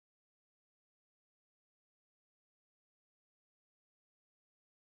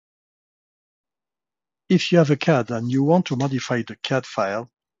if you have a CAD and you want to modify the CAD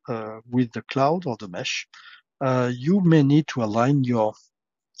file with the cloud or the mesh, you may need to align your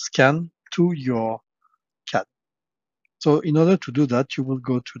scan to your CAD. So in order to do that, you will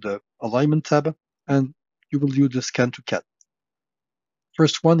go to the Alignment tab and you will use the Scan to CAD.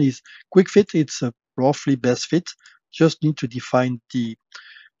 First one is Quick Fit. It's a roughly best fit. Just need to define the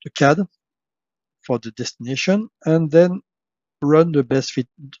CAD for the destination and then run the best fit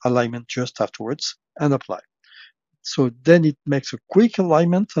alignment just afterwards and apply. So then it makes a quick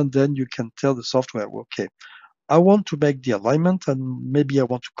alignment and then you can tell the software, okay, I want to make the alignment and maybe I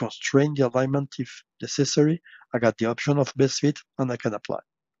want to constrain the alignment if necessary. I got the option of best fit and I can apply.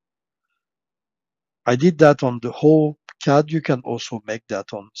 I did that on the whole CAD. You can also make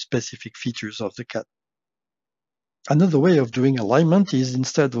that on specific features of the CAD. Another way of doing alignment is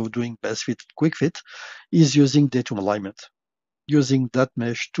instead of doing best fit, quick fit, is using datum alignment, using that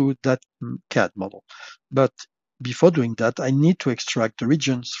mesh to that CAD model. But before doing that, I need to extract the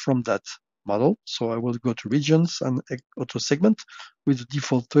regions from that model. So I will go to regions and auto segment with the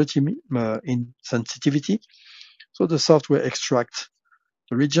default 30 in sensitivity. So the software extracts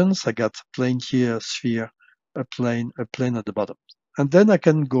the regions. I got plane here, sphere, a plane at the bottom. And then I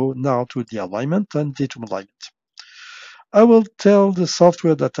can go now to the alignment and datum alignment. I will tell the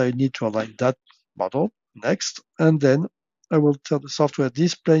software that I need to align that model next, and then I will tell the software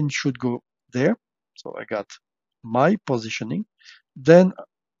this plane should go there. So I got my positioning. Then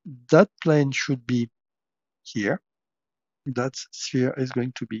that plane should be here. That sphere is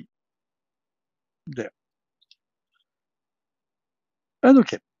going to be there. And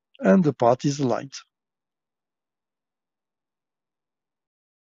okay, and the part is aligned.